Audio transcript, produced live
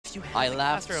if you had I the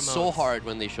laughed caster so emotes. hard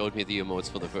when they showed me the emotes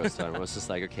for the first time. I was just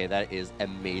like, okay, that is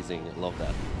amazing. I love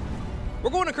that. We're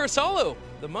going to Curse Hollow.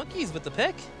 The monkeys with the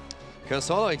pick. Curse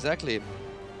Hollow, exactly.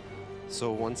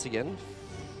 So once again,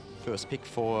 first pick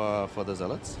for the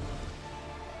Zealots.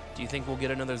 Do you think we'll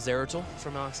get another Zeratul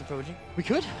from Alex and Proji? We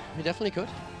could. We definitely could.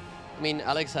 I mean,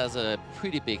 Alex has a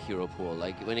pretty big hero pool.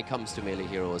 Like, when it comes to melee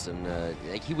heroes, and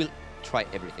like, he will try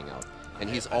everything out. And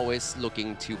he's always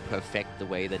looking to perfect the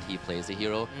way that he plays a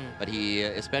hero. But he,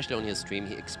 especially on his stream,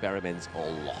 he experiments a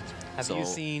lot. Have you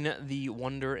seen the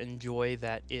wonder and joy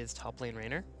that is top lane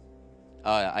Rainer?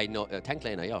 I know, tank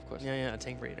laner, yeah, of course. Yeah,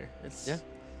 tank Rainer. It's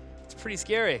pretty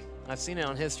scary. I've seen it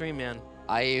on his stream, man.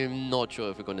 I'm not sure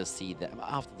if we're going to see that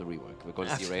after the rework. We're going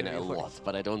to see Rainer a lot,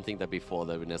 but I don't think that before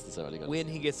that we're necessarily going to see.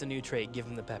 When he gets a new trait, give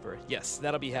him the pepper. Yes,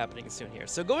 that'll be happening soon here.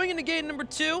 So going into game number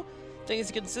 2, things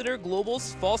to consider: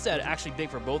 globals. Falstad actually big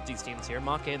for both these teams here.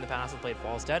 Make in the past has played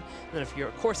Falstad, and then if you're,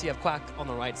 of course, you have Quack on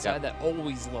the right side that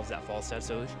always loves that Falstad.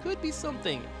 So it could be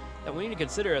something that we need to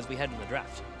consider as we head into the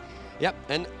draft. Yeah,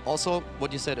 and also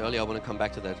what you said earlier, I want to come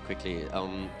back to that quickly.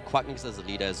 Quacknix as a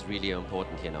leader is really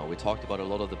important here now. We talked about a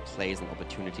lot of the plays and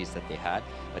opportunities that they had,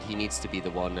 but he needs to be the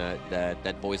one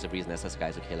that voice of reason that says,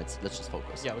 guys, okay, let's just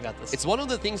focus. Yeah, we got this. It's one of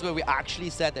the things where we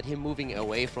actually said that him moving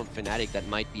away from Fnatic, that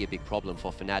might be a big problem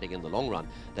for Fnatic in the long run,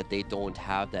 that they don't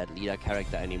have that leader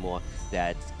character anymore,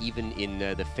 that even in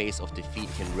the face of defeat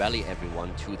can rally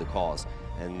everyone to the cause.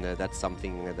 And that's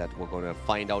something that we're going to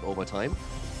find out over time.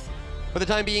 For the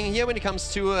time being here, when it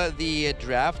comes to the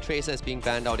draft, Tracer is being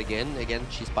banned out again. Again,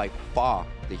 she's by far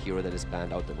the hero that is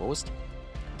banned out the most.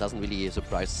 Doesn't really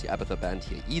surprise to see Abathur banned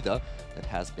here either. That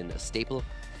has been a staple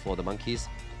for the monkeys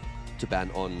to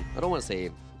ban on, I don't want to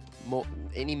say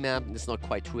any map, it's not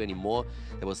quite true anymore.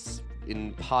 There was,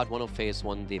 in part 1 of Phase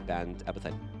 1, they banned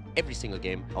Abathur every single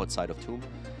game outside of Tomb.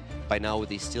 By now,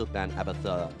 they still ban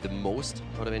Abathur the most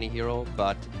out of any hero,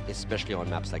 but especially on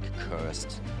maps like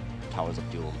Cursed, Towers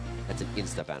of Doom, that's an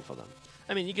insta-ban for them.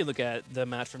 I mean, you can look at the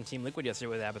match from Team Liquid yesterday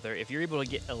with Abathur. If you're able to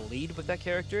get a lead with that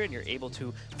character and you're able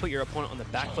to put your opponent on the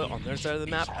back foot on their side of the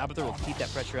map, Abathur will keep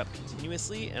that pressure up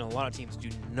continuously, and a lot of teams do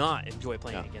not enjoy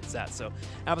playing against that. So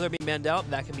Abathur being banned out,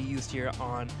 that can be used here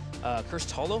on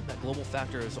Cursed Hollow. That global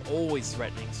factor is always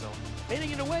threatening, so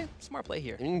banning it away, smart play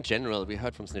here. In general, we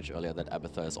heard from Snitch earlier that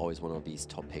Abathur is always one of these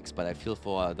top picks, but I feel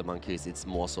for the monkeys it's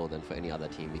more so than for any other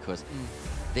team, because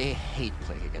they hate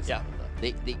playing against Abathur.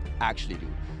 They actually do.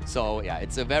 So yeah,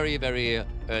 it's a very, very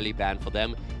early ban for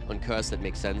them. On Curse, that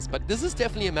makes sense. But this is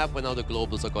definitely a map where now the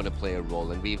globals are going to play a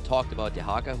role. And we've talked about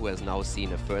Dehaka, who has now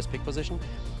seen a first pick position.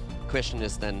 Question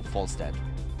is then Falstad.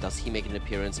 Does he make an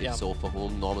appearance? If so, for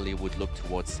whom normally would look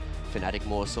towards Fnatic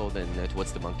more so than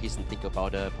towards the monkeys, and think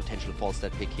about a potential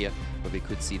Falstad pick here, where we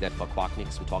could see that for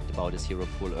Quacknix. We talked about his hero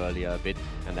pool earlier a bit,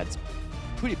 and that's a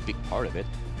pretty big part of it.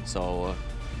 So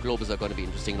globals are going to be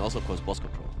interesting, and also, of course, boss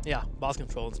control. Yeah, boss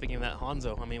control. And speaking of that,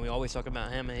 Hanzo, I mean, we always talk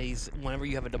about him. He's, whenever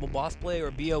you have a double boss play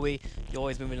or BOE, you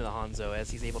always move into the Hanzo,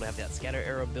 as he's able to have that scatter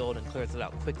arrow build and clears it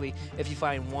out quickly. If you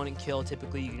find one and kill,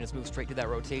 typically you can just move straight to that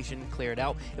rotation, clear it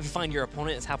out. If you find your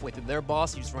opponent is halfway through their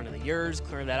boss, you just run into yours,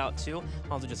 clear that out too.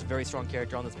 Hanzo just a very strong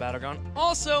character on this battleground.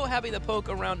 Also, having the poke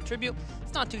around tribute,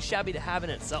 it's not too shabby to have in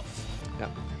itself. Yeah.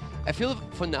 I feel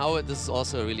for now this is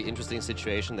also a really interesting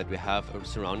situation that we have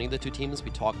surrounding the two teams. We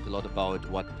talked a lot about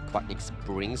what Quacknix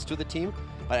brings to the team,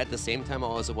 but at the same time I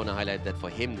also want to highlight that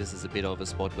for him this is a bit of a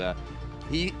spot where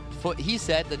he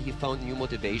said that he found new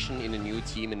motivation in a new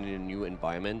team and in a new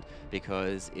environment,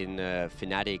 because in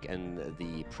Fnatic and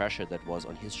the pressure that was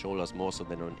on his shoulders more so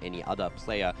than on any other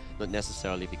player, not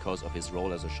necessarily because of his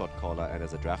role as a shot caller and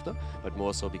as a drafter, but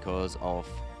more so because of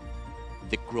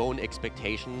the grown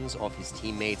expectations of his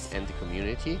teammates and the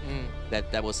community.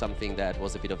 That was something that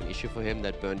was a bit of an issue for him,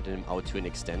 that burned him out to an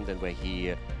extent, and where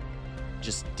he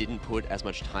just didn't put as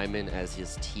much time in as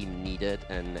his team needed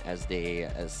and as they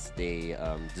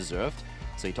deserved.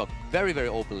 So he talked very, very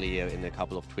openly in a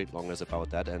couple of tweet longers about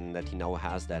that, and that he now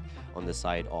has that on the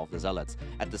side of the Zealots.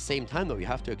 At the same time, though, you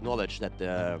have to acknowledge that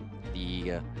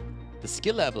the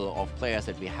skill level of players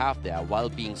that we have there, while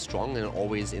being strong and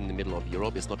always in the middle of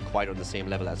Europe, is not quite on the same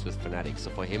level as with Fnatic.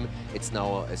 So for him, it's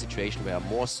now a situation where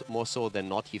more so than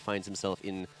not, he finds himself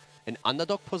in an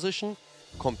underdog position,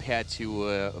 compared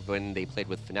to when they played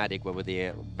with Fnatic, where they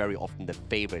are very often the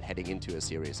favorite heading into a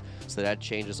series. So that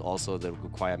changes also the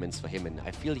requirements for him, and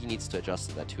I feel he needs to adjust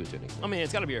to that too to an extent. I mean,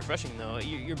 it's got to be refreshing, though.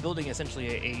 You're building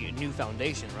essentially a new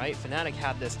foundation, right? Fnatic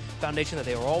had this foundation that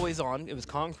they were always on. It was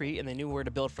concrete, and they knew where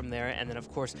to build from there. And then,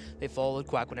 of course, they followed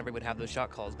Quack whenever he would have those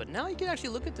shot calls. But now you can actually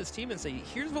look at this team and say,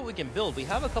 here's what we can build. We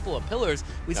have a couple of pillars.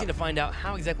 We just need to find out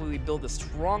how exactly we build the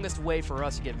strongest way for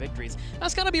us to get victories.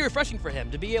 That's got to be refreshing for him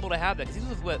to be able to have that, because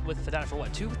he was with Fnatic for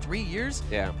what, 2-3 years?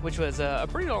 Yeah. Which was a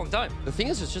pretty long time. The thing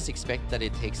is, just expect that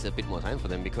it takes a bit more time for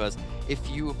them, because if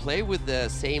you play with the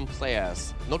same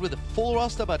players, not with the full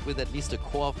roster, but with at least a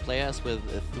core of players, with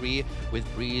 3,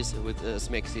 with Breeze, with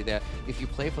Smexy there, if you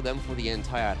play for them for the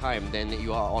entire time, then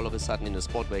you are all of a sudden in a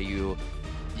spot where you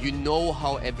know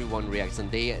how everyone reacts, and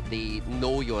they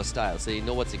know your style, so they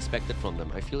know what's expected from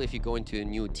them. I feel if you go into a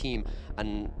new team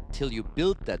until you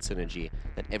build that synergy,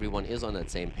 that everyone is on that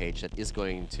same page, that is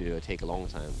going to take a long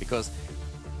time. Because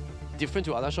different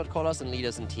to other shot callers and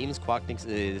leaders and teams, Quacknix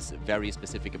is very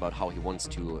specific about how he wants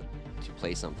to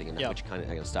play something and which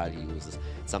kind of style he uses.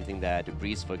 Something that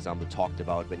Breeze, for example, talked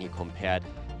about when he compared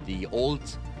the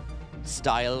old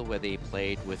style where they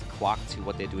played with Quack to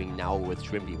what they're doing now with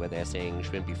Shrimpy, where they're saying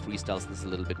Shrimpy freestyles this a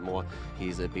little bit more.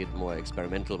 He's a bit more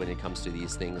experimental when it comes to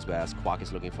these things, whereas Quack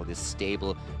is looking for this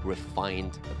stable,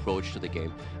 refined approach to the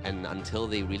game. And until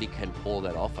they really can pull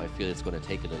that off, I feel it's going to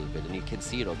take a little bit. And you can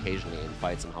see it occasionally in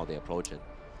fights and how they approach it.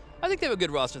 I think they have a good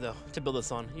roster, though, to build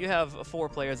this on. You have 4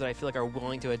 players that I feel like are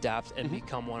willing to adapt and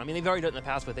become one. I mean, they've already done it in the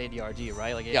past with ADRG,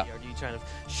 right? Like, ADRG trying to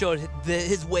show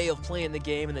his way of playing the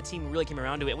game, and the team really came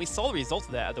around to it. And we saw the results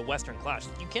of that at the Western Clash.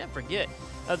 You can't forget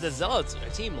the Zealots, a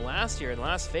team last year in the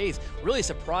last phase, really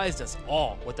surprised us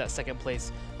all with that second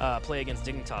place play against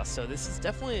Dignitas. So this is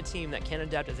definitely a team that can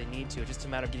adapt as they need to. It's just a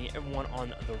matter of getting everyone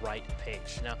on the right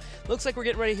page. Now, looks like we're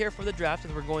getting ready here for the draft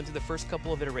as we're going through the first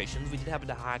couple of iterations. We did have a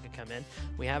Dahaka come in.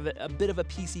 We have a bit of a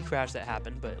PC crash that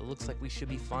happened, but it looks like we should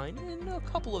be fine in a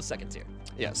couple of seconds here.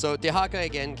 Yeah, so Dahaka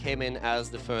again came in as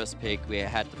the first pick. We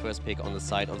had the first pick on the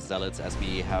side of Zealots, as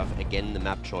we have again the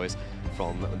map choice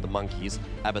from the Monkeys.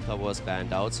 Abathur was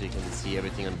banned out, so you can see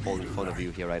everything unfold in front of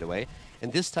you here right away.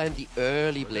 And this time the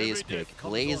early Blaze pick,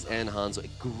 Blaze and Hanzo. A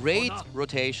great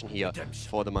rotation here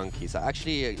for the Monkeys. I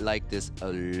actually like this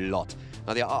a lot.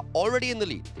 Now they are already in the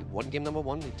lead. They won game number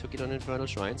 1, they took it on Infernal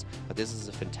Shrines, but this is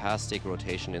a fantastic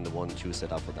rotation in the 1-2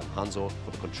 setup for them. Hanzo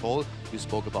for the control, you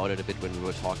spoke about it a bit when we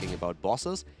were talking about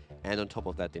bosses. And on top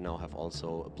of that, they now have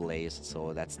also a Blaze,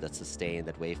 so that's sustain,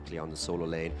 that wave clear on the solo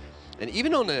lane. And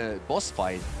even on a boss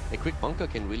fight, a quick bunker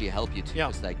can really help you to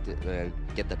just like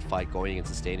get that fight going and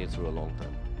sustain it through a long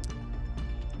time.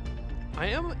 I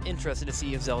am interested to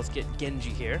see if Zealots get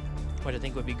Genji here, which I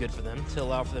think would be good for them, to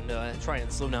allow for them to try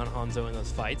and slow down Hanzo in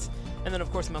those fights. And then,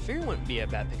 of course, Malfurion wouldn't be a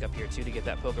bad pickup here, too, to get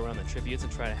that poke around the tributes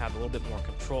and try to have a little bit more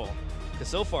control. Because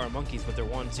so far, Monkeys with their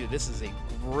 1-2, this is a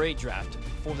great draft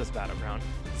for this battleground.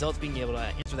 Zealots being able to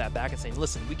answer that back and saying,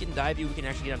 listen, we can dive you, we can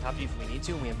actually get on top of you if we need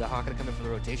to, and we have Dahaka to come in for the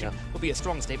rotation, will be a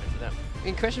strong statement for them. I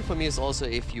mean, question for me is also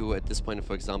if you, at this point,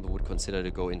 for example, would consider to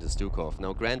go into Stukov.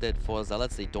 Now, granted, for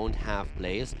Zealots, they don't have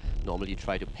Blaze. Normally, you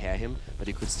try to pair him, but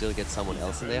you could still get someone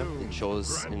else in there. It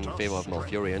shows in favor of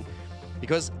Malfurion.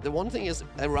 Because the one thing is,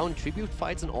 around tribute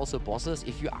fights and also bosses,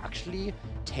 if you actually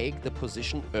take the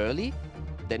position early,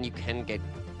 then you can get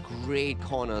great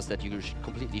corners that you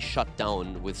completely shut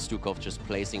down with Stukov just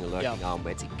placing a lurking arm,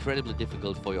 where it's incredibly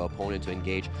difficult for your opponent to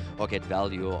engage or get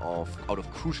value out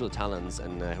of crucial talents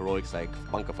and heroics like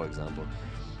Bunker, for example.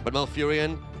 But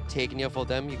Malfurion, taken here for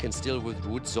them, you can still with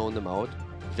Root zone them out,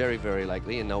 very, very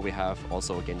likely. And now we have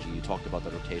also Genji. You talked about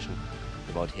the rotation,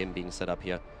 about him being set up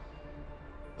here.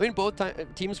 I mean, both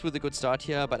teams with a good start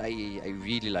here, but I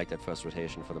really like that first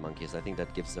rotation for the Monkeys. I think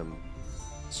that gives them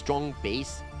strong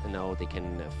base, and now they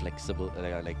can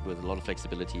like with a lot of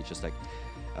flexibility, just like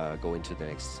go into the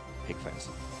next pick phase.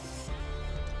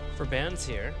 For bans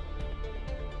here,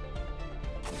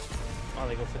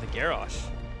 they go for the Garrosh.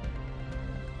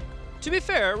 To be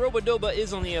fair, Robodoba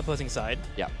is on the opposing side.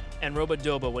 Yeah. And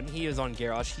Robodoba, when he is on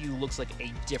Garrosh, he looks like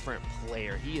a different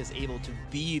player. He is able to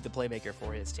be the playmaker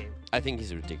for his team. I think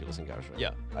he's ridiculous in Garrosh. Right?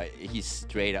 Yeah. He's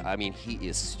straight. I mean, he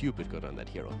is stupid good on that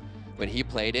hero. When he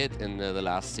played it in the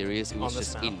last series, it was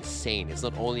just insane. It's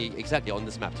not only exactly on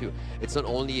this map too. It's not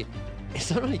only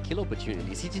kill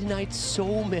opportunities. He denied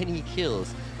so many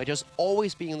kills by just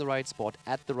always being in the right spot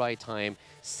at the right time,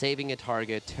 saving a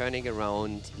target, turning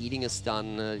around, eating a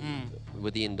stun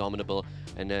with the Indomitable,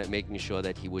 and making sure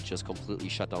that he would just completely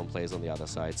shut down plays on the other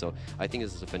side. So I think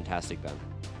this is a fantastic ban.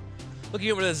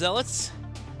 Looking over to the Zealots,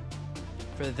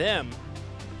 for them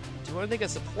to you want to take a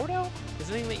support out? Is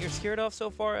there anything that you're scared of so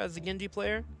far as a Genji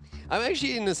player? I'm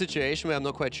actually in a situation where I'm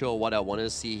not quite sure what I want to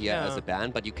see here Yeah. as a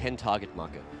ban, but you can target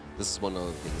Maka. This is one of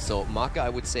the things. So Maka, I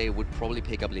would say, would probably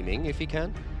pick up Li Ming if he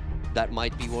can. That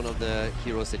might be one of the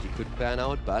heroes that you could ban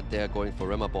out, but they're going for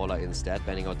Rimmer Baller instead,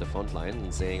 banning out the front line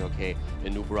and saying, okay,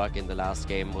 Nubrak in the last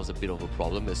game was a bit of a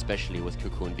problem, especially with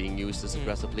Cocoon being used this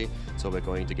aggressively, so we're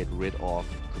going to get rid of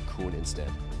Cocoon instead.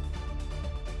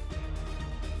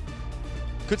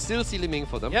 Could still see Li Ming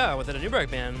for them. Yeah, with a Nubrak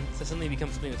ban, so suddenly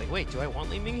becomes something that's like, wait, do I want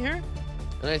Li Ming here?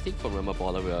 And I think for Rimmer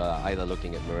Baller, we're either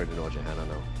looking at Muradin or Johanna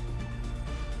now.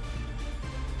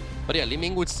 But yeah, Li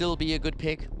Ming would still be a good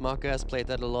pick. Marco has played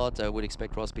that a lot. I would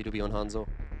expect Crosby to be on Hanzo.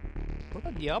 What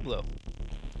about Diablo?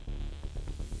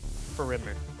 For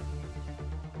Rimmer.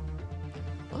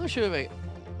 Oh, sure, wait.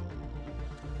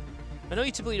 I know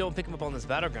you typically don't pick him up on this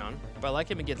battleground, but I like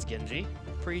him against Genji.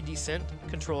 Pretty decent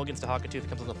control against the Hakatu if he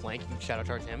comes on the flank. You can shadow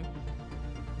charge him.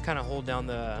 Kind of hold down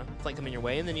the flank coming your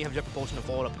way, and then you have Jet Propulsion to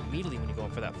follow it up immediately when you go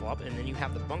in for that flop, and then you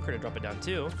have the bunker to drop it down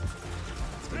too.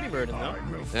 It's gonna be Muradin though.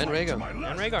 And Rhaegar.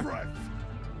 And Rhaegar.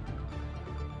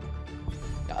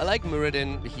 Yeah, I like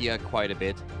Muradin here quite a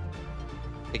bit.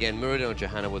 Again, Muradin or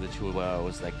Johanna were the two where I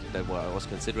was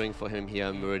considering for him here.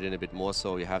 Muradin a bit more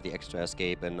so. You have the extra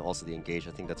escape and also the engage.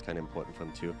 I think that's kind of important for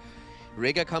him too.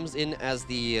 Rhaegar comes in as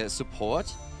the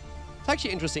support. It's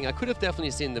actually interesting. I could have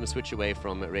definitely seen them switch away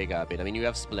from Rhaegar a bit. I mean, you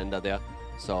have Splendor there,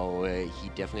 so he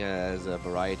definitely has a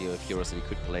variety of heroes that he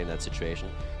could play in that situation.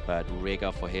 But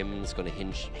Rhaegar for him is going to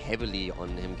hinge heavily on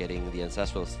him getting the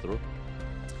Ancestrals through.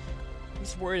 I'm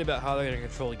just worried about how they're going to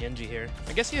control Genji here.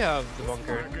 I guess you have the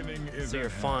bunker, so you're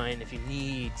fine if you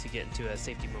need to get into a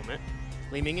safety moment.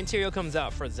 Li Ming Interior comes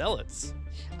out for Zealots.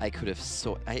 I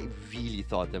really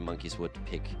thought the monkeys would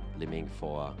pick Li Ming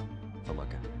for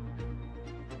Maka.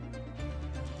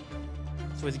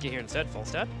 So what does he get here instead?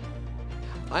 Falstad?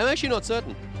 I'm actually not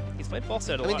certain. He's played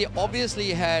Falstad a lot. I mean, they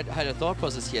obviously had a thought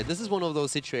process here. This is one of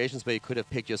those situations where you could have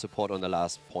picked your support on the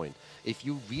last point. If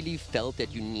you really felt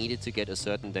that you needed to get a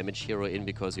certain damage hero in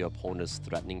because your opponent is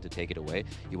threatening to take it away,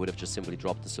 you would have just simply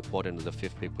dropped the support into the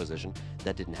 5th pick position.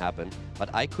 That didn't happen.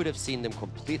 But I could have seen them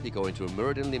completely go into a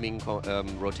Muradin Li Ming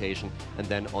rotation and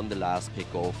then on the last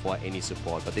pick go for any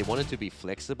support. But they wanted to be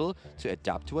flexible to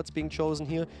adapt to what's being chosen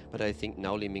here. But I think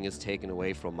now Li Ming is taken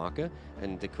away from Maka,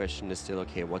 and the question is still,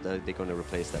 okay, what are they going to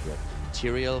replace that with?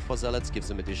 Tyrael for Zealots gives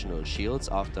them additional shields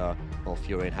after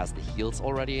Furion has the heals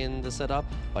already in the setup,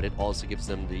 but it also gives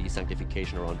them the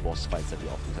sanctification around boss fights that we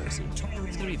oftentimes see. It's going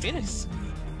to be Phoenix.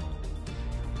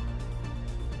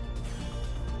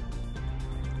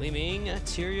 Li Ming,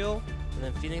 Tyrael, and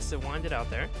then Phoenix to wind it out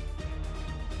there.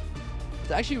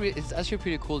 It's actually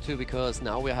pretty cool too, because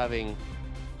now we're having...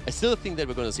 I still think that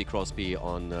we're going to see Crosby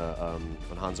on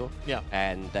Hanzo. Yeah.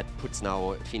 And that puts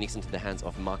now Phoenix into the hands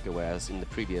of Maka, whereas in the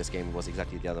previous game it was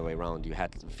exactly the other way around. You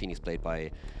had Phoenix played by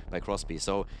Crosby.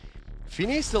 So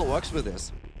Phoenix still works with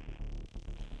this.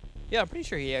 Yeah, I'm pretty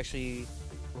sure he actually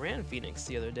ran Phoenix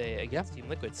the other day against Team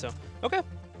Liquid. So, okay.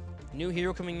 New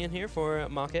hero coming in here for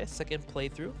Maka, second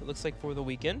playthrough, it looks like, for the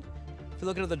weekend. If you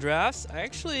look at the drafts, I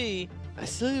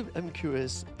still am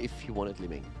curious if he wanted Li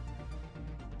Ming.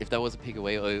 If that was a pick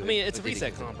away, or I mean, it's a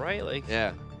reset comp, right? Like,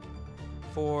 yeah.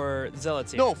 For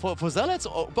Zealots here. No, for Zealots,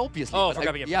 obviously. Oh, for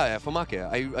grabbing it. Yeah, for Maka.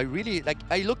 I really, like,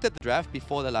 I looked at the draft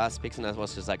before the last picks and I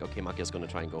was just like, okay, Maka is going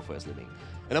to try and go for his Li Ming.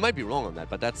 And I might be wrong on that,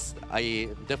 but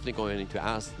I'm definitely going to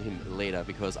ask him later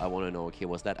because I want to know, okay,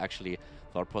 was that actually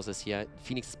thought process here?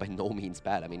 Phoenix is by no means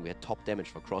bad. I mean, we had top damage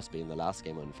for Crosby in the last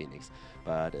game on Phoenix,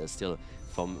 but still,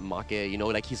 from Maka, you know,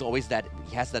 like, he's always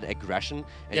he has that aggression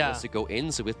and he wants to go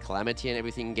in. So with Calamity and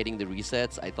everything, getting the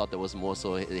resets, I thought that was more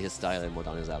so his style and more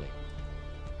down his alley.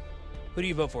 Who do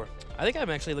you vote for? I think I'm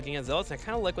actually looking at Zealots, and I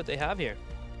kind of like what they have here.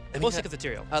 Mostly because of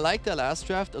Tyrael. I like the last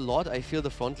draft a lot. I feel the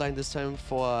front line this time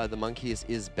for the Monkeys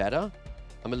is better.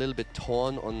 I'm a little bit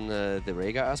torn on the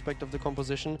Rhaegar aspect of the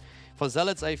composition. For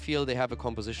Zealots, I feel they have a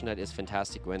composition that is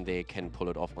fantastic when they can pull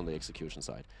it off on the execution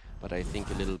side. But I think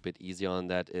a little bit easier on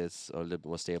that is a little bit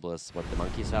more stable as what the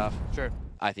Monkeys have. Sure.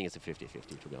 I think it's a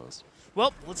 50-50, to be honest.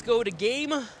 Well, let's go to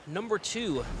game number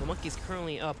 2. The Monkeys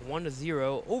currently up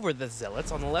 1-0 over the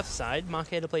Zealots. On the left side,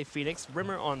 Maka to play Phoenix,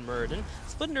 Rimmer on Muradin,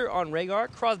 Splendor on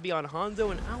Rhaegar, Crosby on Hanzo,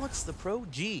 and Alex the Pro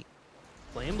G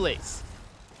playing Blaze.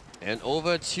 And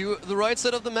over to the right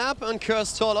side of the map on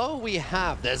Curse Tolo, we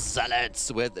have the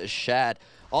Zealots with Shad.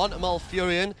 On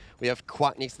Malfurion, we have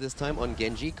Quacknix this time on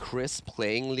Genji, Chris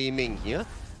playing Li Ming here,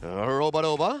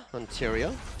 Robadoba on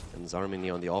Tyrael, and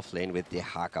Zarmini on the off lane with the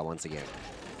Haka once again.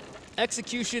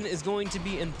 Execution is going to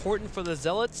be important for the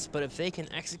Zealots, but if they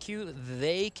can execute,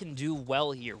 they can do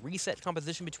well here. Reset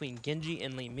composition between Genji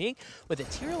and Li Ming with a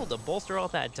Tyrael to bolster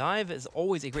out that dive is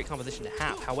always a great composition to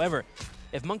have. However,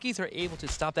 if Monkeys are able to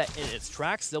stop that in its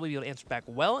tracks, they'll be able to answer back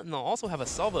well, and they'll also have a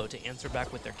salvo to answer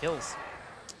back with their kills.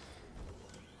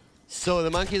 So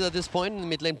the Monkeys at this point in the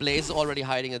mid lane, Blaze is already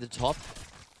hiding at the top.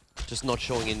 Just not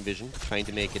showing in vision, trying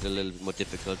to make it a little bit more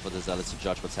difficult for the Zealots to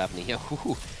judge what's happening here.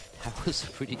 Ooh, that was a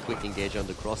pretty quick engage on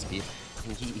the cross speed.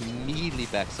 And he immediately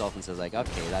backs off and says like,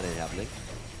 okay, that ain't happening.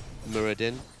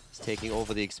 Muradin is taking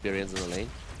over the experience in the lane.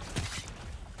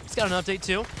 It's got an update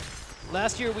too.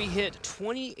 Last year we hit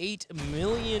 28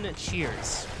 million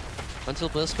cheers. Until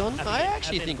BlizzCon? I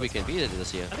actually think we can beat it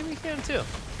this year. I think we can too.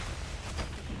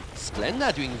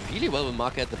 Splenda doing really well with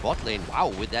Marka at the bot lane. Wow,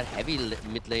 with that heavy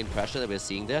mid lane pressure that we're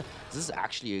seeing there, this is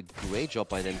actually a great job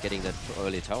by them getting that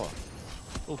early tower.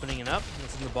 Opening it up,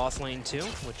 this is in the boss lane too,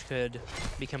 which could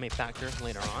become a factor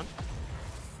later on.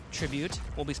 Tribute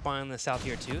will be spawning in the south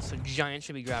here too, so Giant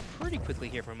should be grabbed pretty quickly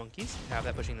here from Monkeys. Have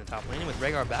that pushing the top lane, and with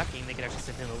Rhaegar backing, they can actually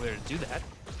send him over there to do that.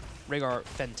 Rhaegar,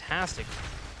 fantastic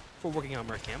for working on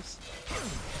Merc camps.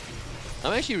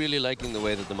 I'm actually really liking the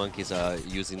way that the Monkeys are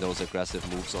using those aggressive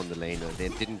moves on the lane. They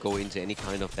didn't go into any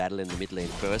kind of battle in the mid lane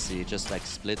first. They just like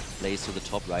split Blaze to the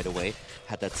top right away.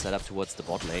 Had that set up towards the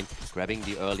bot lane. Grabbing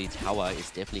the early tower is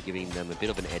definitely giving them a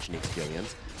bit of an edge in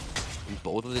experience. And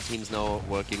both of the teams now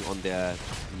working on their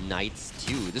Knights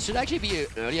too. This should actually be an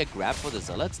earlier grab for the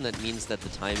Zealots, and that means that the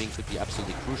timing could be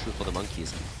absolutely crucial for the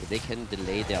Monkeys. If they can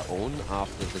delay their own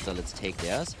after the Zealots take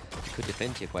theirs, they could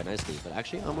defend here quite nicely. But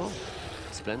actually, I'm wrong.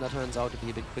 Splenda turns out to be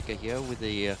a bit quicker here with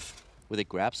the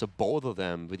grab, so both of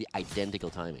them with the identical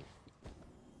timing.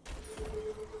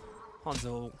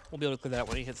 Hanzo will be able to clear that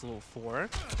when he hits level 4.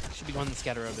 Should be going the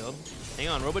scatter build. Hang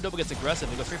on, Robo-Double gets aggressive.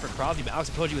 He goes straight for Crosby, but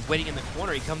Alex Apogee was waiting in the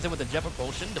corner. He comes in with a jet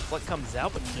propulsion. Deflect comes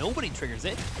out, but nobody triggers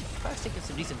it. Crowd's taking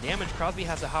some decent damage. Crosby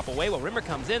has to hop away while Rimmer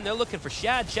comes in. They're looking for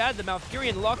Shad. Shad, the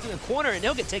Malfurion, locked in the corner, and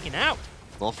he'll get taken out.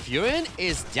 Well, Furion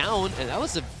is down, and that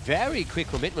was a very quick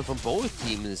commitment from both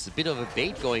teams. There's a bit of a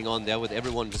bait going on there with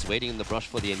everyone just waiting in the brush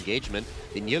for the engagement.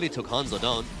 They nearly took Hanzo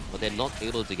down, but they're not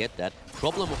able to get that.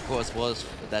 Problem, of course, was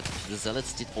that the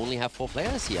Zealots did only have 4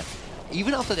 players here.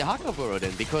 Even after the Haka burrowed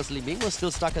in, because Li Ming was still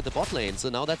stuck at the bot lane. So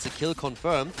now that's a kill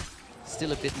confirmed.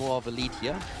 Still a bit more of a lead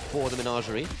here for the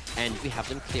Menagerie. And we have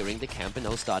them clearing the camp and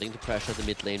now starting to pressure the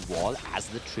mid lane wall as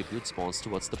the tribute spawns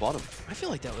towards the bottom. I feel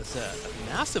like that was a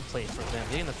massive play for them.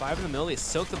 Getting the 5 in the middle, they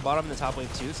soak the bottom in the top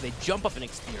wave too, so they jump up in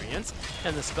experience.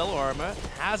 And the spell armor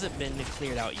hasn't been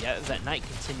cleared out yet as that knight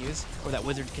continues, or that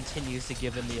wizard continues to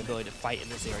give them the ability to fight in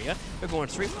this area. They're going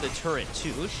straight for the turret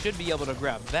too. Should be able to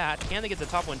grab that. Can they get the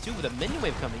top one too with a minion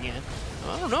wave coming in?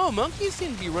 I don't know. Monkeys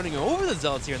seem to be running over the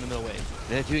Zealots here in the middle wave.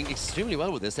 They're doing extremely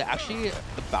well with this. They're actually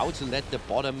about to let the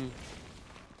bottom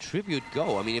tribute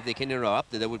go. I mean, if they can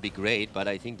interrupt it, that would be great, but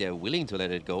I think they're willing to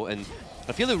let it go. And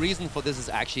I feel the reason for this is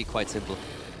actually quite simple.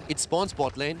 It spawns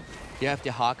bot lane. They have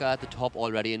the Haka at the top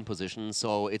already in position,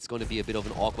 so it's going to be a bit of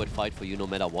an awkward fight for you no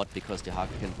matter what, because the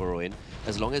Haka can burrow in.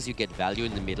 As long as you get value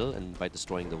in the middle, and by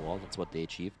destroying the wall, that's what they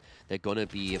achieved, they're going to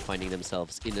be finding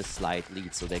themselves in a slight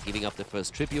lead. So they're giving up the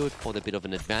first tribute for the bit of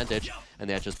an advantage, and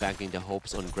they're just banking their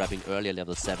hopes on grabbing earlier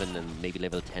level 7 and maybe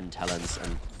level 10 talents,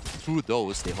 and through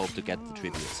those, they hope to get the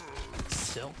tributes.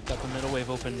 Still got the middle wave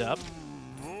opened up.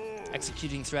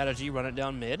 Executing strategy, run it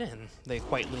down mid, and they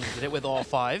quite limited it with all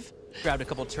 5. Grabbed a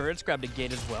couple turrets, grabbed a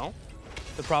gate as well.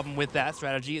 The problem with that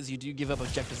strategy is you do give up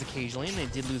objectives occasionally, and they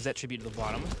did lose that tribute to the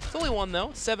bottom. It's only 1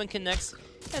 though, 7 connects,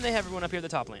 and they have everyone up here at the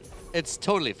top lane. It's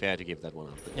totally fair to give that one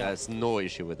up. Yeah. There's no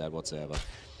issue with that whatsoever.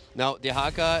 Now, the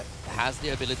Haka has the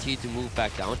ability to move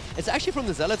back down. It's actually from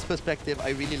the Zealots' perspective,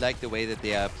 I really like the way that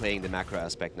they are playing the macro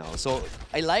aspect now. So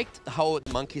I liked how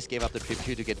Monkeys gave up the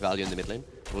tribute to get value in the mid lane.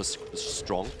 It was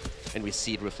strong, and we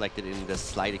see it reflected in the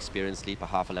slight experience lead per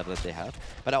half a level that they have.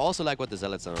 But I also like what the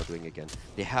Zealots are now doing again.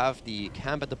 They have the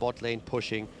camp at the bot lane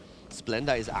pushing.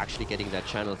 Splenda is actually getting that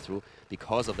channel through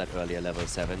because of that earlier level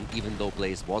 7, even though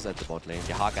Blaze was at the bot lane.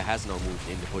 The Haka has now moved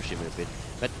in to push him a bit.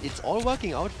 But it's all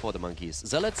working out for the Monkeys.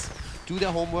 Zealots do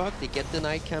their homework, they get the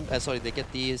Knight camp, they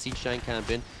get the Siege Giant camp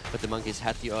in, but the Monkeys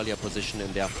had the earlier position,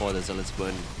 and therefore the Zealots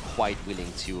weren't quite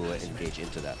willing to engage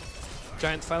into that.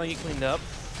 Giants finally get cleaned up.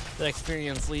 That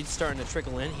experience lead starting to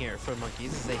trickle in here for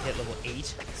Monkeys as they hit level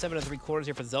 8. 7 3/4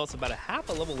 here for Zealots, about a half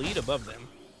a level lead above them.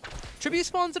 Tribute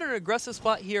spawns in an aggressive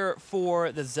spot here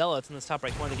for the Zealots in this top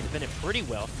right corner. They can defend it pretty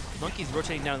well. Monkeys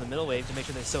rotating down in the middle wave to make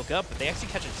sure they soak up, but they actually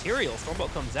catch a Tyrael.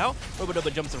 Stormbolt comes out, Robo-Double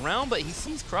jumps around, but he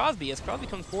sees Crosby as Crosby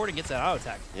comes forward and gets that auto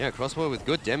attack. Yeah, crossbow with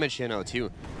good damage here now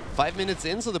too. 5 minutes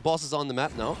in, so the boss is on the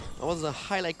map now. I want to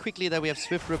highlight quickly that we have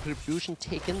Swift Retribution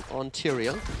taken on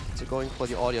Tyrael. So going for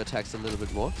the audio attacks a little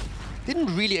bit more.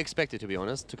 Didn't really expect it, to be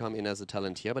honest, to come in as a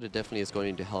talent here, but it definitely is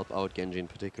going to help out Genji in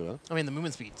particular. I mean, the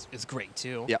movement speed is great,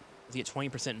 too. Yeah. You get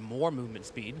 20% more movement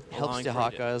speed. Helps the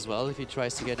Haka as well if he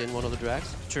tries to get in one of the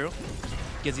drags. True.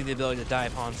 Gives you the ability to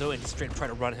dive Hanzo and just straight up try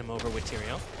to run him over with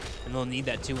Tyrael. And they'll need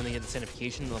that, too, when they get the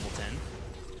Sanification level 10.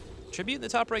 Tribute in the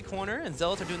top right corner, and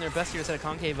Zealots are doing their best here to set a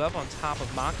concave up on top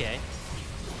of Make.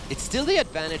 It's still the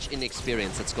advantage in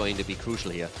experience that's going to be crucial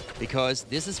here, because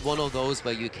this is one of those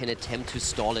where you can attempt to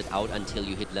stall it out until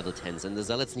you hit level 10s, and the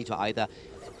Zealots need to either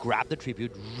grab the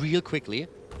Tribute real quickly,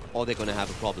 or they're going to have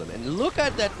a problem. And look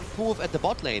at that move at the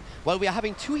bot lane. While we are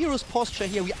having two heroes posture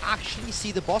here, we actually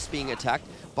see the boss being attacked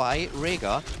by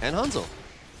Rhaegar and Hanzo.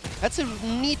 That's a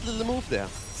neat little move there.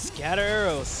 Scatter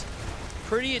arrows.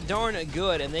 Pretty darn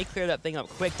good, and they clear that thing up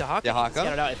quick. Dahaka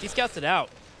scouted out. If he scouts it out,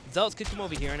 Zealots could come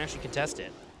over here and actually contest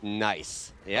it.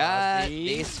 Nice. Yeah,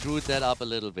 they screwed that up a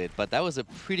little bit, but that was a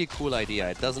pretty cool idea.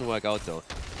 It doesn't work out, though.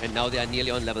 And now they are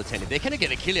nearly on level 10. If they can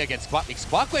get a kill here against Squawk,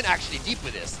 Squawk went actually deep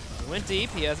with this. He went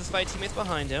deep. He has his fight teammates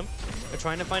behind him. They're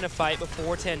trying to find a fight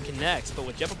before 10 connects, but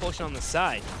with Jet Propulsion on the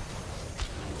side.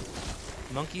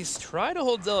 Monkeys try to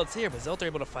hold Zealots here, but Zealots are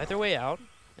able to fight their way out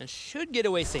and should get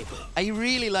away safely. I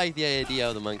really like the idea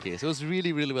of the Monkeys. It was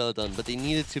really, really well done, but they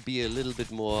needed to be a little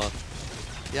bit more...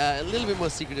 Yeah, a little bit more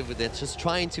secretive with it. Just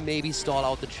trying to maybe stall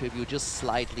out the Tribute just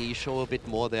slightly, show a bit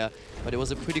more there. But it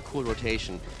was a pretty cool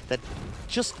rotation that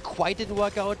just quite didn't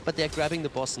work out, but they're grabbing the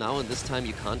boss now, and this time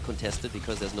you can't contest it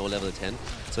because there's no level 10.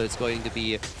 So it's going to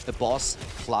be a boss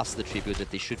plus the Tribute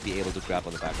that they should be able to grab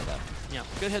on the back of that. Yeah,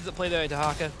 good heads up play there at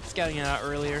Dahaka, scouting it out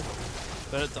earlier.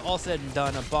 But it's all said and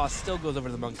done, a boss still goes over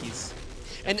the Monkeys.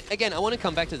 And again, I want to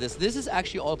come back to this. This is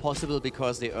actually all possible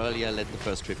because they earlier let the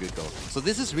first Tribute go. So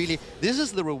this is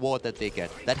the reward that they get.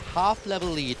 That half-level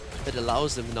lead that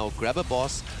allows them to now grab a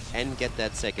boss and get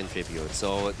that second Tribute.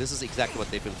 So this is exactly what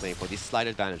they've been playing for, this slight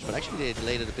advantage. But actually they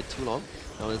delayed it a bit too long.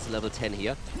 Now it's level 10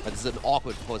 here. But this is an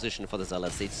awkward position for the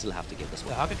Zealots. They still have to get this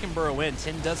one. Dahaka can burrow in.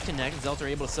 10 does connect. Zealots are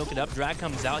able to soak it up. Drag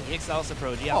comes out. He exiles the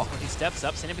Pro. He steps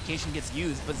up. Sanification gets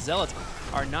used. But Zealots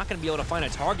are not going to be able to find a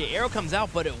target. Arrow comes out,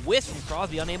 but it whiffs from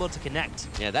Crosby, unable to connect.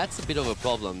 Yeah, that's a bit of a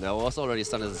problem. That was already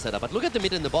stunned as a setup. But look at the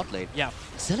mid and the bot lane. Yeah.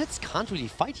 Zealots can't really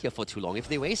fight here for too long. If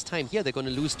they waste time here, they're going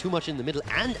to lose too much in the middle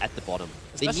and at the bottom.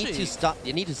 They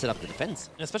need to set up the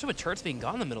defense. Especially with turrets being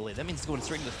gone in the middle lane. That means it's going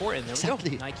straight into the fort, and there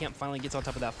exactly. we go. Nightcamp finally gets on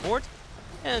top of that fort.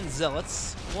 And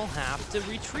Zealots will have to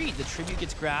retreat. The Tribute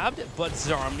gets grabbed, but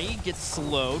Zarmni gets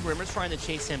slowed. Rimmer's trying to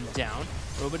chase him down.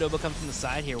 Robodobo comes from the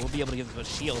side here. We'll be able to give them a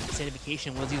shield.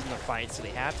 Sanification was used in the fight, so they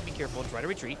have to be careful and try to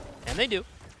retreat. And they do.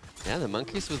 Yeah, the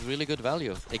Monkeys with really good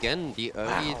value. Again,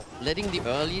 letting the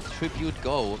early Tribute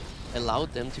go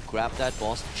allowed them to grab that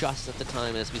boss just at the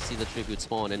time as we see the Tribute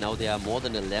spawn. And now they are more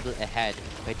than a level ahead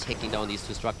by taking down these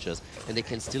two structures. And they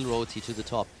can still rotate to the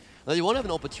top. Now, you won't have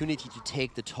an opportunity to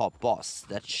take the top boss.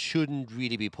 That shouldn't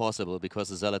really be possible because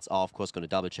the Zealots are, of course, going to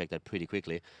double-check that pretty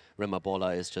quickly.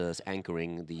 Remabola is just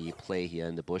anchoring the play here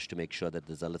in the bush to make sure that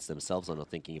the Zealots themselves are not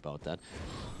thinking about that.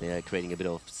 They are creating a bit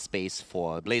of space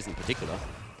for Blaze in particular,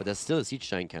 but there's still a Siege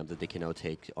Giant camp that they can now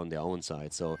take on their own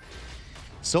side.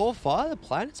 So far, the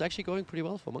plan is actually going pretty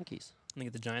well for Monkeys. I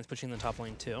think the Giants pushing the top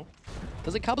lane too.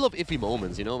 There's a couple of iffy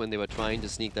moments, you know, when they were trying to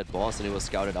sneak that boss and it was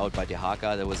scouted out by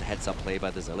Dahaka. There was a heads-up play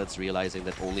by the Zealots, realizing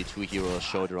that only two heroes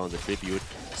showed around the Tribute,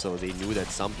 so they knew that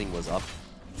something was up.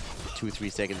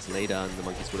 2-3 seconds later, and the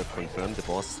Monkeys would have confirmed the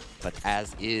boss, but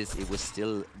as is, it was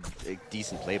still a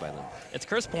decent play by them. It's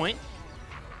Curse Point.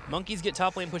 Monkeys get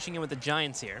top lane pushing in with the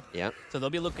Giants here. Yeah. So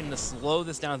they'll be looking to slow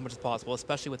this down as much as possible,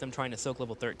 especially with them trying to soak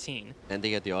level 13. And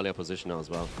they get the earlier position now as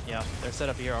well. Yeah, they're set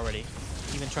up here already.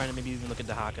 Even trying to maybe even look at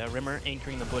Dahaka. Rimmer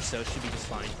anchoring the bush, though, should be just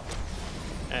fine.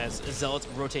 As Zealots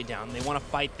rotate down, they want to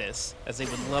fight this, as they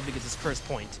would love to get this Curse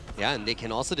Point. Yeah, and they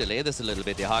can also delay this a little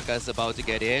bit. Dahaka is about to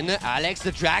get in. Alex,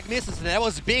 the drag misses, and that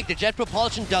was big. The Jet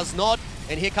Propulsion does not.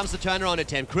 And here comes the turnaround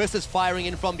attempt. Chris is firing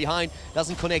in from behind.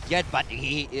 Doesn't connect yet, but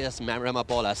he is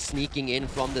Remabola sneaking in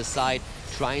from the side,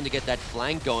 trying to get that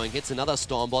flank going. Hits another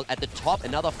Stormbolt at the top.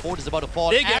 Another fort is about to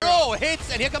fall. Big arrow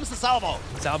hits, and here comes the Salvo.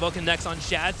 Salvo connects on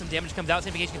Shad. Some damage comes out.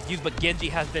 Sanification confused, but Genji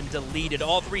has been deleted.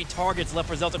 All three targets left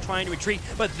for Zealots are trying to retreat,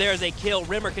 but there's a kill.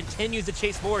 Rimmer continues to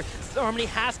chase forward. Harmony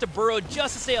has to burrow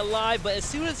just to stay alive, but as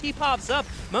soon as he pops up,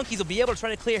 Monkeys will be able to try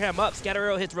to clear him up. Scatter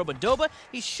Arrow hits Robodoba.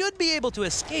 He should be able to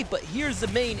escape, but here's the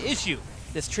main issue.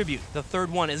 this tribute, the third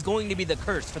one, is going to be the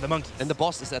curse for the monkeys. And the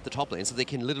boss is at the top lane, so they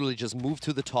can literally just move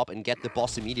to the top and get the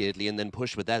boss immediately and then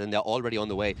push with that, and they're already on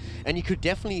the way. And you could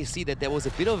definitely see that there was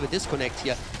a bit of a disconnect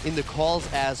here in the calls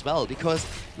as well, because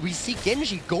we see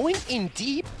Genji going in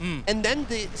deep, and then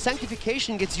the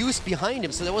Sanctification gets used behind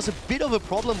him. So there was a bit of a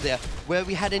problem there, where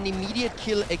we had an immediate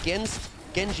kill against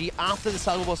Genji after the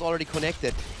salvo was already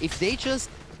connected. If they just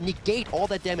negate all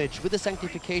that damage with the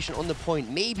Sanctification on the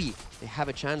point, maybe they have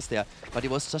a chance there. But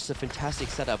it was just a fantastic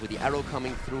setup with the arrow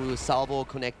coming through, salvo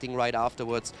connecting right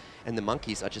afterwards, and the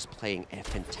monkeys are just playing a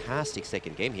fantastic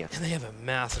second game here. And they have a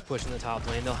massive push in the top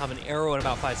lane. They'll have an arrow in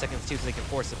about 5 seconds too, so they can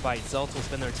force the fight. Zealots will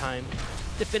spend their time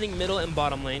defending middle and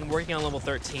bottom lane, working on level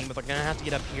 13, but they're going to have to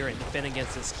get up here and defend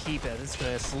against this keep, as it's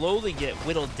going to slowly get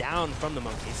whittled down from the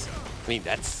monkeys. I mean,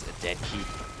 that's a dead keep.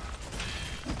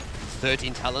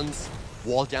 13 talents.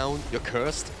 Wall down, you're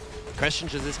cursed. The question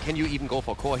just is, can you even go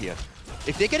for core here?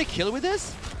 If they get a kill with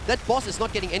this, that boss is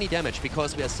not getting any damage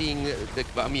because we are seeing,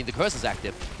 the curse is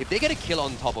active. If they get a kill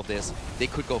on top of this, they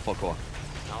could go for core.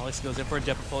 Alex goes in for a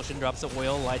jet propulsion, drops the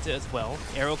oil, lights it as well.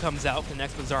 Arrow comes out,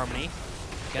 connects with Zarmony.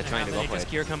 They're trying to go for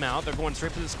it. Gear come out. They're going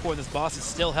straight for this core. This boss is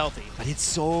still healthy. But it's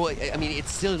so,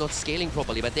 it's still not scaling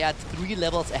properly, but they are 3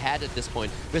 levels ahead at this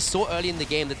point. We're so early in the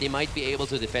game that they might be able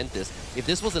to defend this. If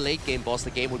this was a late game boss,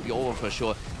 the game would be over for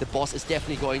sure. The boss is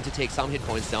definitely going to take some hit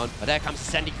points down. But there comes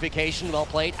Sanctification, well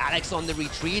played. Alex on the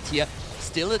retreat here.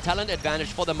 Still a talent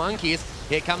advantage for the monkeys.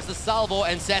 Here comes the salvo,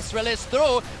 and Zestrel is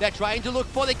through. They're trying to look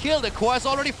for the kill. The core is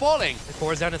already falling. The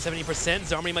core is down to 70%.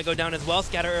 Zarmony might go down as well.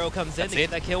 Scatter arrow comes in. They get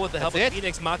that kill with the help of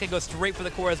Phoenix. Maka goes straight for the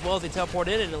core as well as they teleport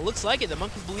in, and it looks like it. The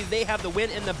monkeys believe they have the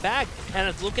win in the bag, and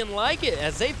it's looking like it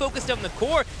as they focus on the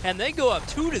core, and they go up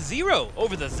 2-0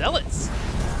 over the Zealots.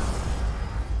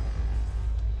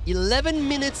 11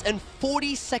 minutes and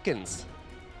 40 seconds.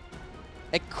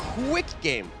 A quick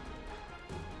game.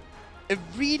 A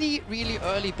really, really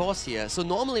early boss here. So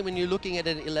normally when you're looking at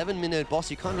an 11-minute boss,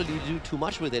 you can't really do too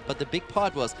much with it. But the big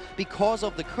part was, because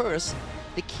of the curse,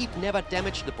 the keep never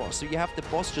damaged the boss. So you have the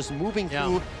boss just moving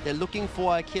through, they're looking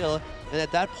for a kill. And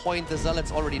at that point, the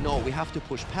Zealots already know we have to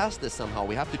push past this somehow.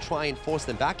 We have to try and force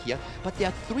them back here. But they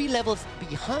are 3 levels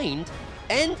behind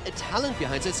and a talent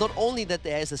behind. So it's not only that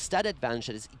there is a stat advantage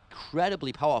that is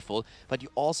incredibly powerful, but you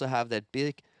also have that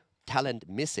big talent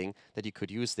missing that you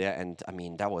could use there. And I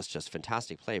mean, that was just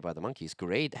fantastic play by the monkeys.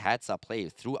 Great heads-up play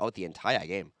throughout the entire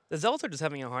game. The Zealots are just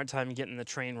having a hard time getting the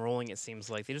train rolling, it seems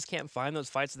like. They just can't find those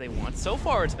fights that they want. So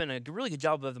far, it's been a really good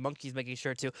job of the monkeys making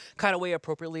sure to cut away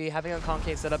appropriately, having a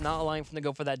concave setup, not allowing them to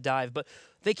go for that dive. But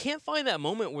they can't find that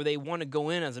moment where they want to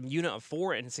go in as a unit of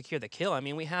 4 and secure the kill. I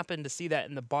mean, we happened to see that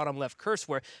in the bottom left curse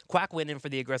where Quack went in for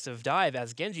the aggressive dive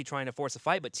as Genji trying to force a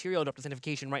fight, but Tyrael dropped the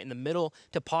Sanctification right in the middle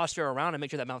to posture around and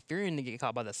make sure that Malfurion didn't get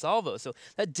caught by the salvo. So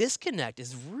that disconnect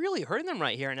is really hurting them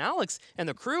right here. And Alex and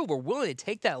the crew were willing to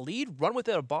take that lead, run with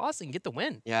a boss, and get the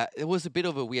win. Yeah, it was a bit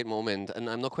of a weird moment, and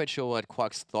I'm not quite sure what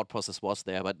Quack's thought process was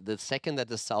there, but the second that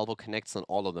the salvo connects on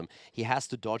all of them, he has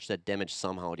to dodge that damage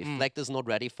somehow. Deflect is not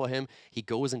ready for him. He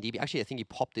goes in deep. Actually, I think he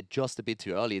popped it just a bit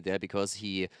too early there because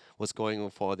he was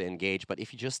going for the engage, but if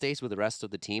he just stays with the rest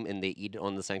of the team and they eat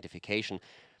on the Sanctification,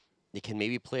 they can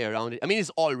maybe play around it. I mean,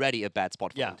 it's already a bad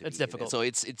spot for him to it's be in. difficult. So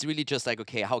it's really just like,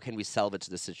 okay, how can we salvage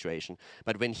this situation?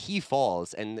 But when he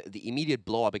falls and the immediate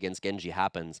blow up against Genji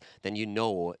happens, then you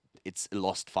know it's a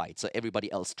lost fight. So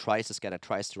everybody else tries to scatter,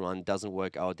 tries to run, doesn't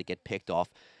work out, they get picked off.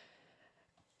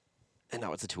 And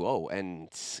now it's a 2-0. And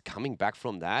coming back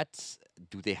from that,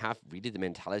 do they have really the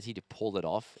mentality to pull it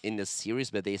off in a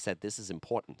series where they said this is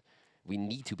important? We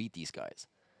need to beat these guys.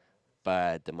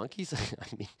 But the monkeys,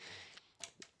 I mean...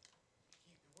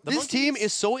 This team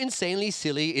is so insanely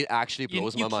silly, it actually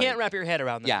blows my mind. You can't wrap your head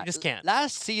around that. Yeah, You just can't.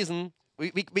 Last season,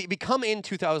 we come in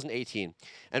 2018,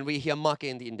 and we hear Maka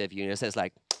in the interview, and it says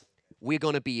like, we're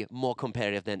going to be more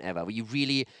competitive than ever. We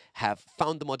really have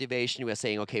found the motivation. We're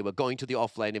saying, okay, we're going to the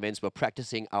offline events. We're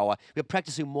practicing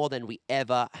more than we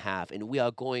ever have. And we are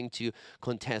going to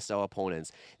contest our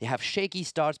opponents. They have shaky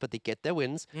starts, but they get their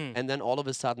wins. And then all of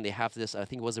a sudden they have this, I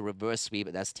think it was a reverse sweep,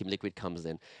 and that's Team Liquid comes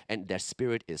in. And their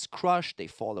spirit is crushed. They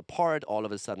fall apart. All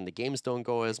of a sudden the games don't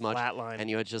go as much. Flatline. And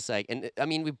you're just like, and I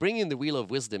mean, we bring in the Wheel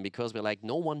of Wisdom because we're like,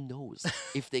 no one knows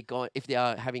if they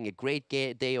are having a great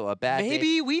day or a bad day.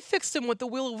 Maybe we fixed him with the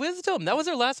Wheel of Wisdom. That was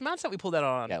our last match that we pulled that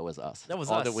on. Yeah, it was us. That was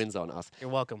all us. the wins on us. You're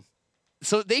welcome.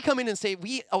 So they come in and say,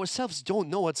 we ourselves don't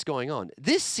know what's going on.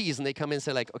 This season, they come in and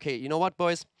say like, okay, you know what,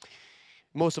 boys?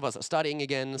 most of us are studying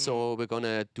again, so we're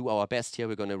gonna do our best here.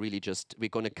 We're gonna really we're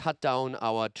gonna cut down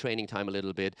our training time a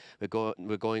little bit.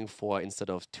 We're going for, instead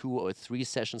of 2 or 3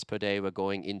 sessions per day, we're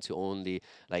going into only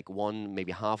like 1,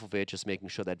 maybe half of it, just making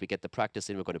sure that we get the practice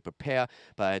in. We're gonna prepare,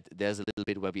 but there's a little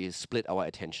bit where we split our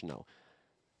attention now.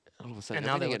 All of a sudden, And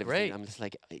now they I'm look great. I'm just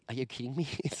like, are you kidding me?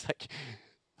 It's like,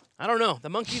 I don't know. The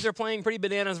Monkeys are playing pretty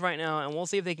bananas right now, and we'll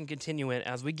see if they can continue it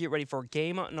as we get ready for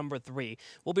game number 3.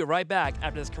 We'll be right back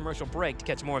after this commercial break to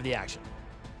catch more of the action.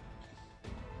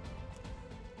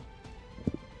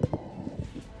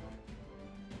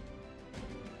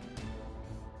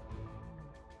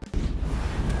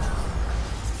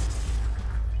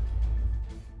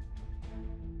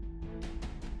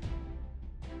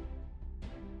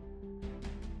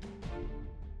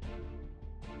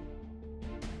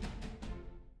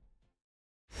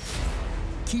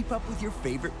 Keep up with your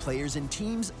favorite players and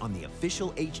teams on the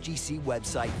official HGC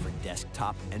website for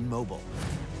desktop and mobile.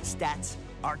 Stats,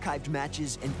 archived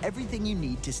matches, and everything you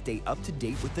need to stay up to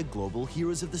date with the global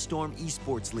Heroes of the Storm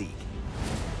Esports League.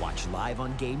 Watch live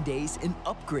on game days and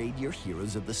upgrade your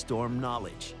Heroes of the Storm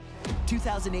knowledge.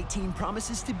 2018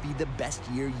 promises to be the best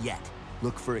year yet.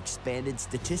 Look for expanded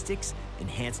statistics,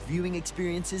 enhanced viewing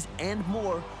experiences, and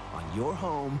more on your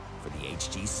home for the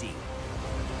HGC.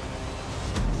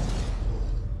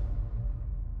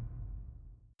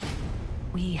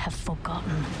 We have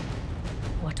forgotten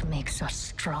what makes us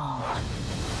strong.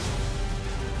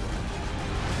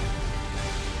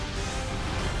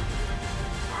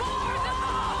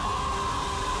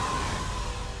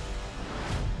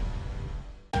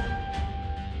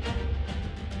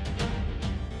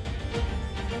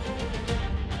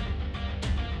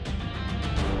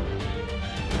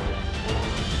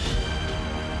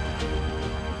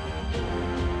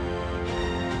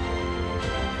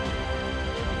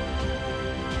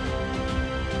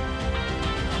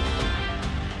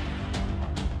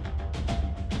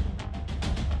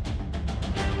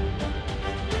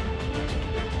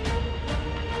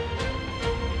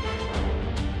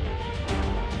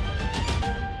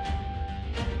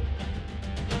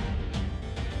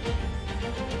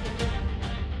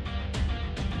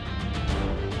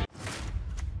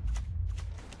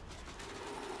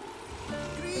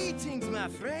 Greetings, my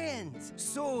friends.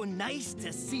 So nice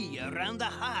to see you around the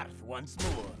hearth once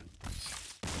more.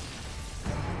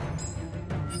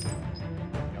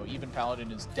 Even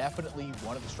Paladin is definitely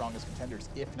one of the strongest contenders,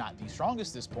 if not the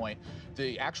strongest at this point.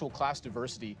 The actual class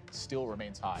diversity still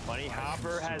remains high. Bunny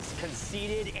Hopper has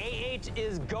conceded. AH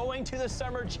is going to the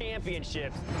Summer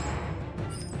Championships.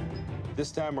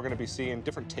 This time we're going to be seeing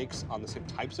different takes on the same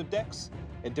types of decks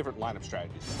and different lineup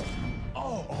strategies.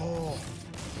 Oh!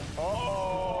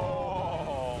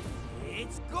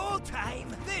 It's go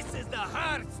time! This is the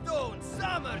Hearthstone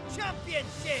Summer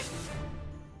Championship!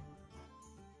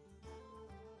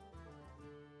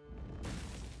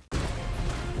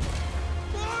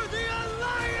 For the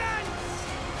Alliance!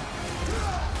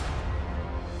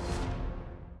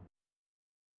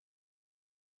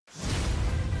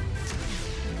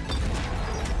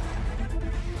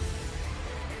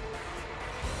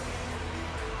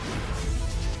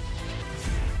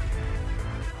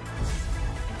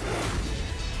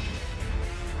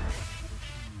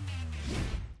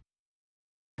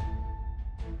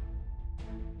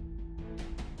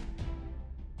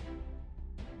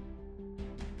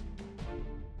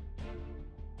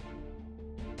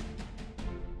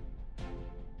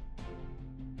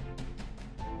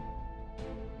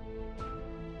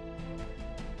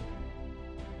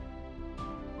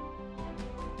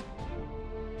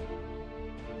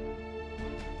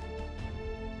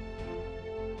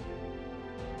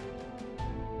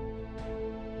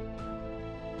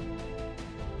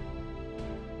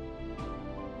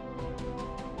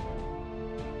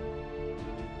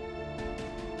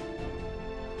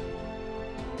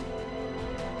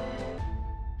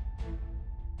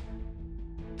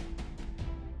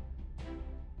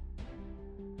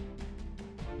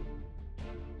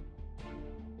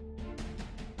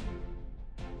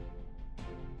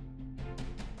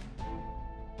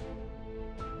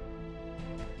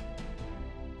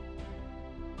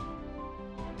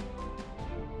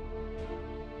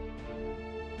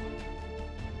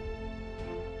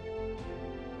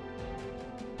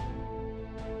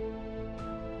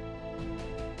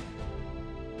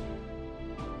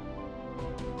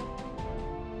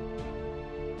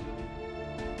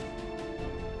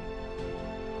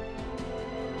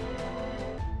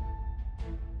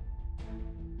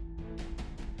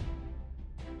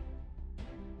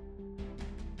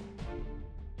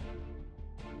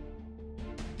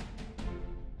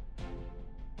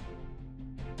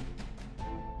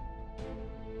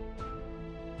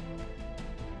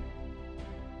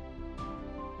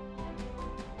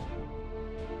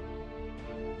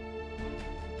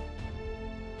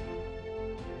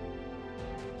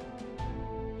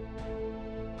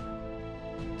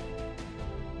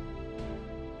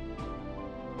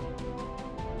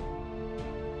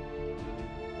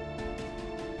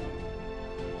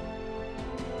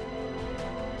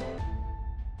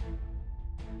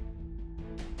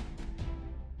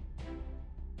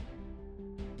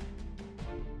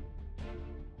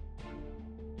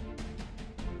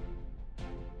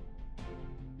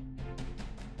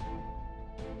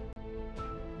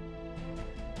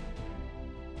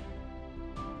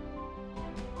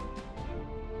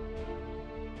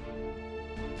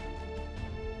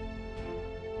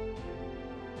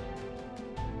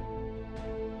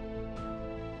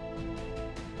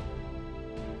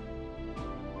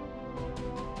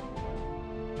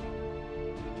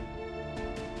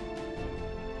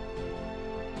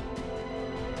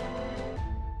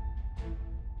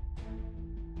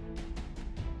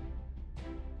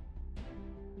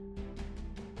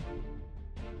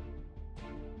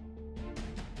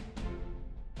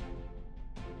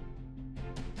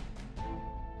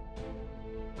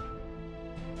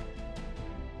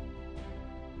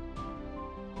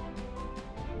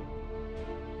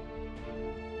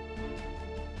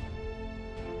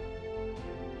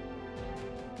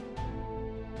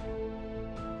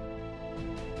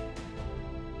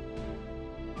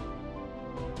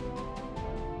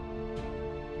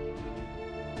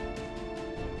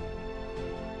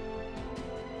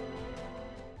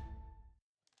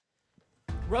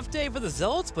 Rough day for the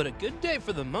Zealots, but a good day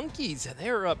for the Monkeys.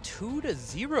 They're up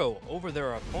 2-0 over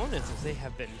their opponents as they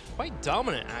have been quite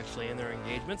dominant, actually, in their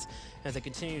engagements as they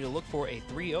continue to look for a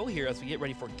 3-0 here as we get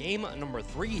ready for game number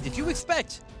 3. Did you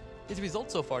expect these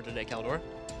results so far today, Caldor?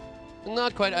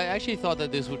 Not quite. I actually thought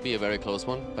that this would be a very close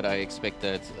one, but I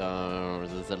expected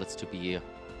the Zealots to be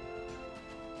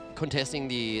contesting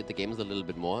the games a little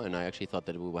bit more, and I actually thought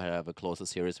that we would have a closer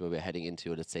series where we're heading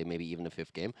into, let's say, maybe even a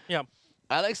 5th game. Yeah.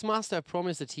 Alex Master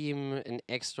promised the team an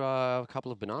extra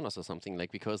couple of bananas or something,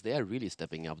 like, because they are really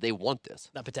stepping up. They want this.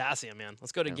 That potassium, man.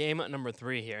 Let's go to game number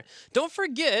 3 here. Don't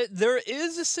forget, there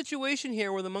is a situation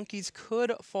here where the Monkeys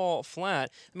could fall flat.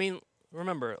 I mean,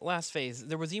 remember, last phase,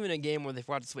 there was even a game where they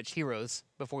forgot to switch heroes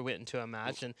before we went into a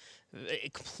match, and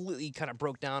it completely kind of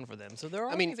broke down for them. So there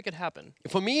are things that could happen.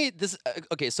 For me, this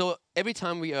okay. So every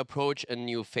time we approach a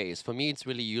new phase, for me, it's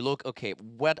really you look. Okay,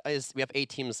 we have 8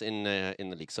 teams in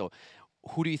the league. So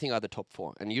who do you think are the top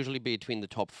 4? And usually between the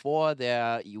top 4,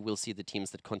 there you will see the teams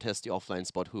that contest the offline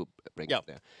spot who bring it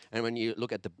there. And when you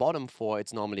look at the bottom 4,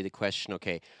 it's normally the question,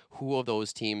 okay, who of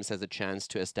those teams has a chance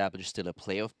to establish still a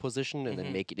playoff position and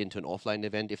then make it into an offline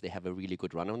event if they have a really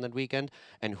good run on that weekend,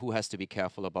 and who has to be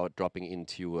careful about dropping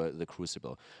into the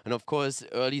Crucible. And of course,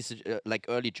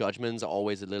 early judgments are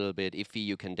always a little bit iffy.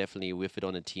 You can definitely whiff it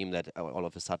on a team that all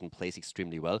of a sudden plays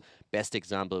extremely well. Best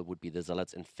example would be the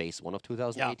Zealots in phase 1 of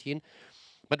 2018.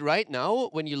 But right now,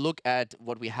 when you look at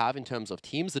what we have in terms of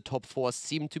teams, the top 4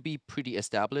 seem to be pretty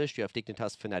established. You have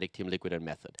Dignitas, Fnatic, Team Liquid, and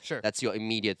Method. Sure. That's your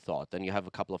immediate thought. Then you have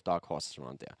a couple of dark horses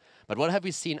around there. But what have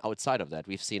we seen outside of that?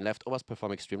 We've seen Leftovers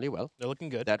perform extremely well. They're looking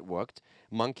good. That worked.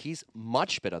 Monkeys,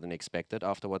 much better than expected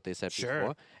after what they said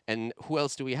before. And who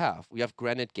else do we have? We have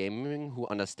Granite Gaming, who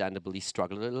understandably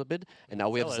struggled a little bit. And now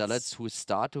we have Zealots, who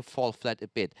start to fall flat a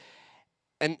bit.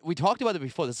 And we talked about it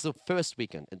before. This is the first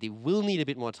weekend, and they will need a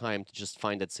bit more time to just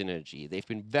find that synergy. They've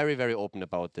been very, very open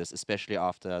about this, especially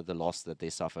after the loss that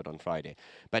they suffered on Friday.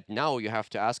 But now you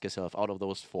have to ask yourself, out of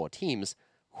those 4 teams,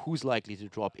 who's likely to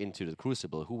drop into the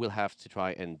Crucible? Who will have to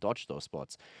try and dodge those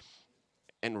spots?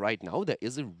 And right now, there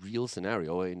is a real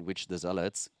scenario in which the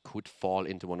Zealots could fall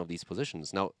into one of these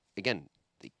positions. Now, again,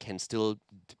 they can still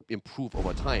improve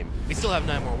over time. We still have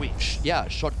 9 more weeks. Yeah,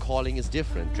 shot calling is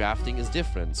different, drafting is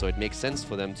different, so it makes sense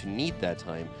for them to need that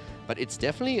time. But it's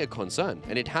definitely a concern,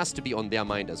 and it has to be on their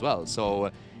mind as well.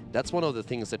 So that's one of the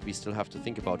things that we still have to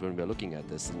think about when we're looking at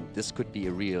this, and this could be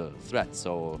a real threat.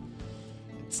 So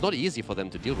it's not easy for them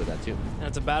to deal with that too. And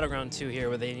it's a battleground 2 here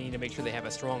where they need to make sure they have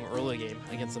a strong early game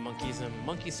against the Monkeys. And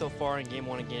Monkeys so far in game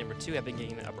 1 and game number 2 have been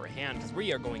getting the upper hand because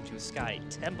we are going to Sky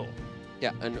Temple.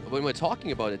 Yeah, and when we're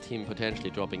talking about a team potentially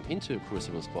dropping into a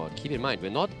Crucible spot, keep in mind, we're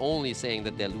not only saying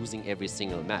that they're losing every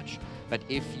single match, but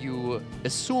if you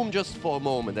assume just for a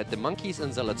moment that the Monkeys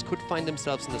and Zealots could find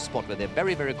themselves in a spot where they're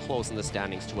very, very close in the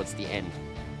standings towards the end,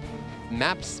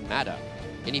 maps matter.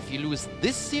 And if you lose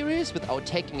this series without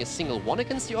taking a single one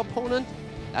against your opponent,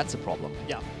 that's a problem.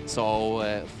 Yeah.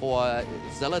 So for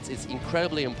Zealots, it's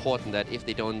incredibly important that if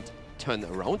they don't turn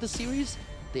around the series,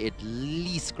 they at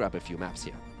least grab a few maps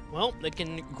here. Well, they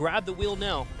can grab the wheel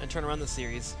now and turn around the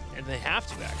series, and they have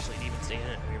to actually to even stay in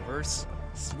it. Reverse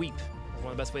sweep is one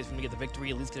of the best ways for them to get the victory,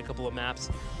 at least get a couple of maps.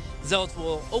 Zealots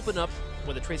will open up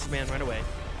with a Tracer ban right away.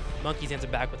 Monkeys answer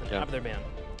back with an out of their ban.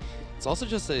 It's also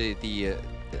just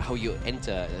how you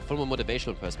enter from a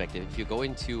motivational perspective. If you go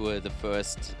into the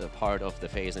first part of the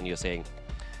phase and you're saying,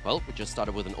 well, we just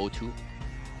started with an 0-2,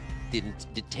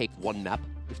 did take 1 map.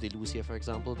 If they lose here, for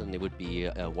example, then they would be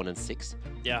 1-6.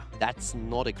 Yeah. That's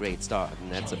not a great start,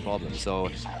 and that's a problem. So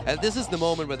this is the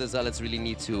moment where the Zealots really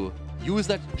need to use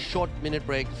that short 5-minute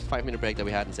break that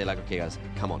we had and say, like, okay, guys,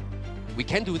 come on. We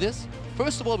can do this.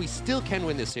 First of all, we still can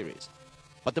win this series.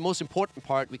 But the most important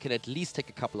part, we can at least take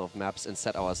a couple of maps and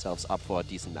set ourselves up for a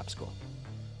decent map score.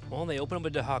 Well, they open up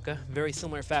with Dahaka, very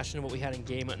similar fashion to what we had in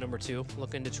game number 2,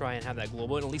 looking to try and have that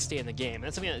global and at least stay in the game. And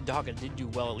that's something that Dahaka did do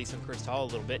well, at least on Cursed Hall a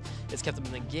little bit. It's kept them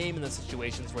in the game in those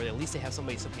situations where at least they have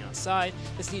somebody something outside.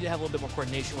 Just need to have a little bit more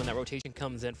coordination when that rotation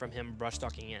comes in from him brush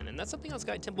stalking in. And that's something on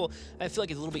Sky Temple I feel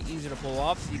like is a little bit easier to pull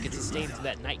off, so you can sustain to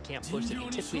that night camp push that you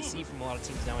typically see from a lot of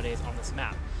teams nowadays on this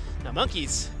map. Now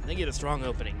Monkeys, they get a strong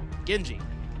opening. Genji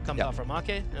comes out from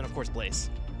Ake, and of course Blaze.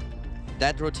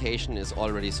 That rotation is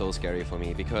already so scary for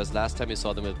me, because last time we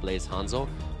saw them with Blaze Hanzo,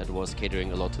 that was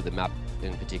catering a lot to the map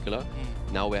in particular.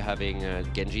 Now we're having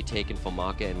Genji taken for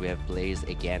Marke, and we have Blaze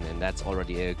again, and that's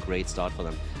already a great start for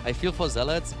them. I feel for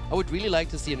Zealots, I would really like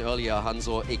to see an earlier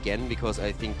Hanzo again, because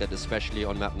I think that especially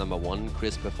on map number 1,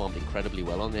 Chris performed incredibly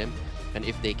well on him. And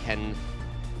if they can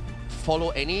follow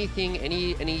anything,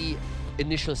 any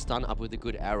initial stun up with a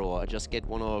good arrow, or just get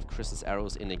one of Chris's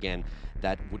arrows in again,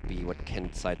 that would be what can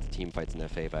decide the team fights in their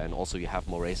favor. And also you have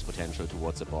more race potential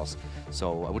towards the boss.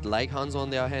 So I would like Hanzo on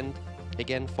their hand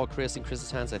again for Chris in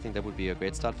Chris's hands. I think that would be a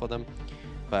great start for them.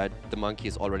 But the Monkey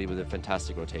is already with a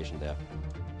fantastic rotation there.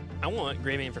 I want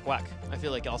Grey Mane for Quack. I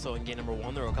feel like also in game number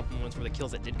 1, there were a couple moments where the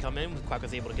kills that did come in, Quack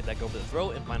was able to get that go for the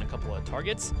throat and find a couple of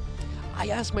targets. I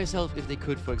asked myself if they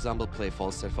could, for example, play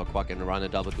false set for Quack and run a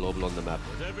double global on the map.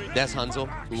 There's Hanzo,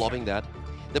 loving that.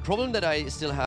 The problem that I still have